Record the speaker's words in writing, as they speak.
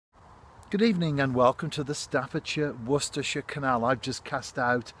Good evening and welcome to the Staffordshire-Worcestershire Canal. I've just cast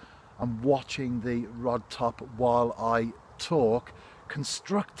out. I'm watching the rod top while I talk.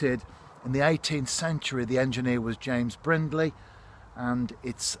 Constructed in the 18th century, the engineer was James Brindley, and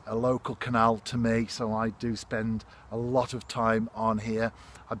it's a local canal to me, so I do spend a lot of time on here.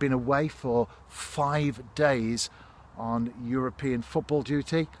 I've been away for 5 days on European football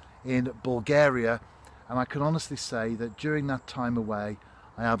duty in Bulgaria, and I can honestly say that during that time away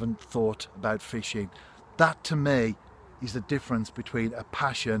I haven't thought about fishing. That to me is the difference between a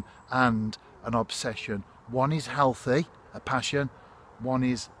passion and an obsession. One is healthy, a passion. One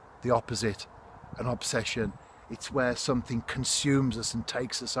is the opposite, an obsession. It's where something consumes us and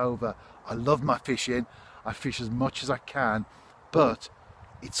takes us over. I love my fishing. I fish as much as I can, but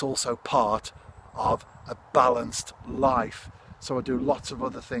it's also part of a balanced life. So I do lots of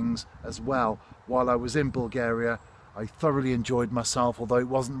other things as well. While I was in Bulgaria, I thoroughly enjoyed myself, although it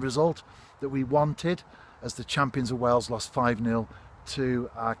wasn't the result that we wanted, as the champions of Wales lost 5-0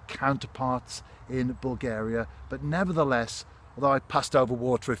 to our counterparts in Bulgaria. But nevertheless, although I passed over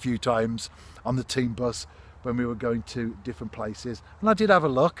water a few times on the team bus when we were going to different places, and I did have a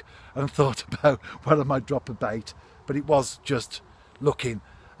look and thought about whether I might drop a bait, but it was just looking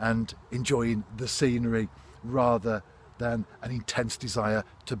and enjoying the scenery rather than an intense desire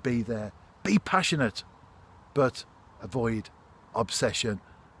to be there. Be passionate, but avoid obsession.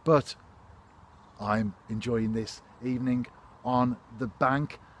 But I'm enjoying this evening on the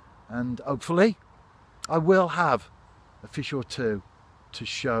bank, and hopefully I will have a fish or two to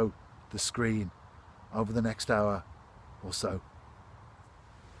show the screen over the next hour or so.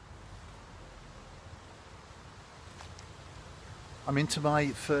 I'm into my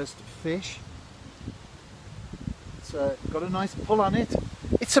first fish. It's got a nice pull on it.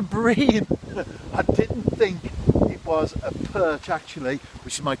 It's a bream. I didn't think it was a perch actually,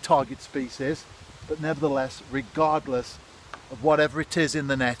 which is my target species, but nevertheless, regardless of whatever it is in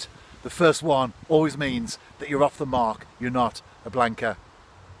the net, the first one always means that you're off the mark. You're not a blanker.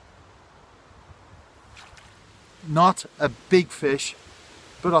 Not a big fish,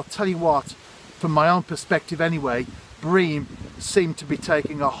 but I'll tell you what, from my own perspective anyway, bream seem to be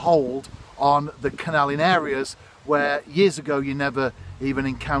taking a hold on the canal in areas where years ago you never even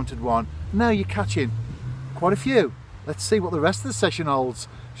encountered one. Now you're catching quite a few. Let's see what the rest of the session holds,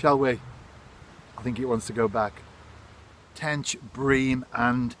 shall we? I think it wants to go back. Tench, bream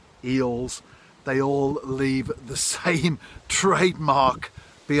and eels, they all leave the same trademark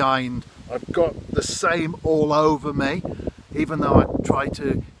behind. I've got the same all over me, even though I try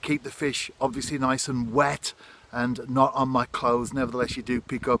to keep the fish obviously nice and wet and not on my clothes. Nevertheless, you do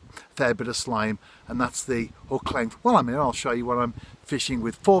pick up a fair bit of slime, and that's the hook length. While I'm here, I'll show you what I'm fishing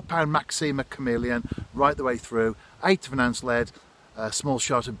with. 4-pound Maxima Chameleon right the way through, 1/8 of an ounce lead, a small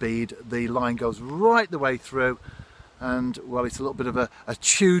shot of bead. The line goes right the way through, and well, it's a little bit of a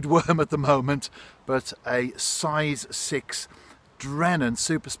chewed worm at the moment, but a size 6 Drennan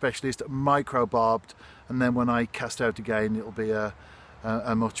Super Specialist micro barbed, and then when I cast out again it'll be a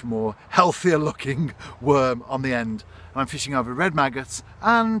much more healthier looking worm on the end. And I'm fishing over red maggots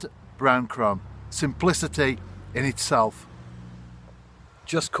and brown crumb. Simplicity in itself.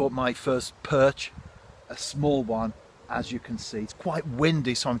 Just caught my first perch, a small one, as you can see. It's quite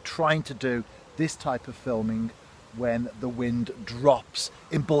windy, so I'm trying to do this type of filming when the wind drops.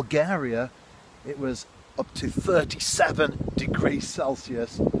 In Bulgaria it was up to 37 degrees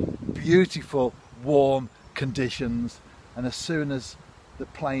Celsius, beautiful warm conditions, and as soon as the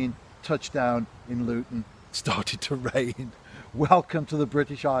plane touched down in Luton, it started to rain. Welcome to the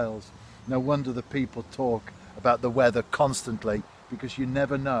British Isles. No wonder the people talk about the weather constantly, because you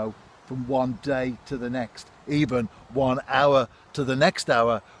never know from one day to the next, even 1 hour to the next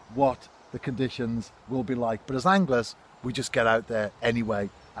hour, what the conditions will be like. But as anglers, we just get out there anyway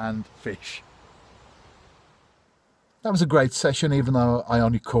and fish. That was a great session, even though I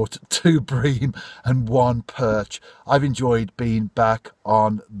only caught 2 bream and 1 perch. I've enjoyed being back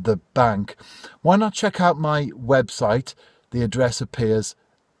on the bank. Why not check out my website? The address appears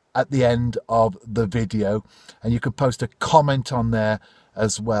at the end of the video, and you can post a comment on there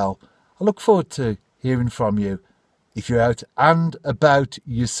as well. I look forward to hearing from you if you're out and about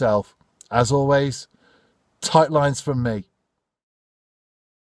yourself. As always, tight lines from me.